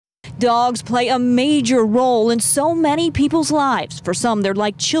Dogs play a major role in so many people's lives. For some, they're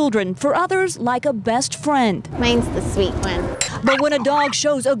like children. For others, like a best friend. Mine's the sweet one. But when a dog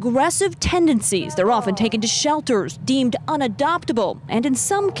shows aggressive tendencies, they're often taken to shelters, deemed unadoptable, and in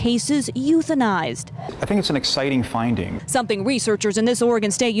some cases, euthanized. I think it's an exciting finding. Something researchers in this Oregon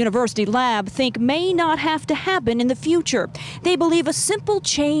State University lab think may not have to happen in the future. They believe a simple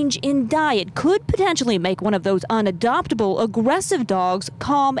change in diet could potentially make one of those unadoptable, aggressive dogs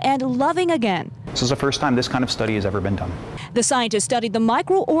calm and loving again. This is the first time this kind of study has ever been done. The scientists studied the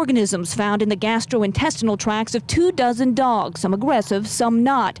microorganisms found in the gastrointestinal tracts of 24 dogs, some aggressive, some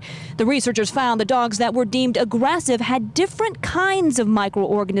not. The researchers found the dogs that were deemed aggressive had different kinds of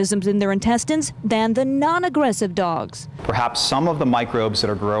microorganisms in their intestines than the non-aggressive dogs. Perhaps some of the microbes that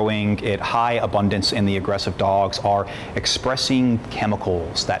are growing at high abundance in the aggressive dogs are expressing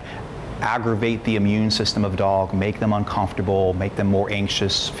chemicals that aggravate the immune system of dog, make them uncomfortable, make them more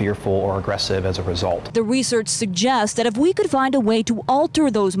anxious, fearful, or aggressive as a result. The research suggests that if we could find a way to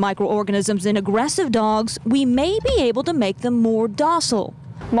alter those microorganisms in aggressive dogs, we may be able to make them more docile.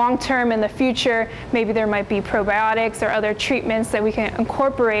 Long term in the future, maybe there might be probiotics or other treatments that we can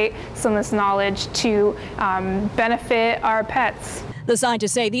incorporate some of this knowledge to benefit our pets. The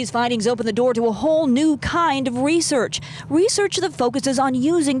scientists say these findings open the door to a whole new kind of research that focuses on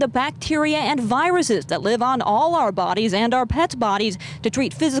using the bacteria and viruses that live on all our bodies and our pets' bodies to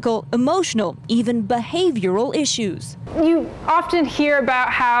treat physical, emotional, even behavioral issues. You often hear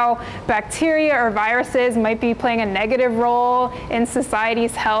about how bacteria or viruses might be playing a negative role in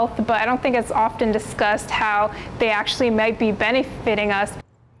society's health, but I don't think it's often discussed how they actually might be benefiting us.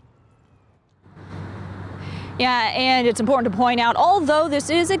 Yeah, and it's important to point out, although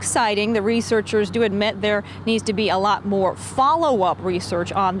this is exciting, the researchers do admit there needs to be a lot more follow-up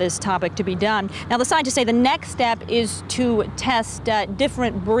research on this topic to be done. Now, the scientists say the next step is to test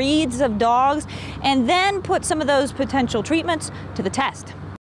different breeds of dogs and then put some of those potential treatments to the test.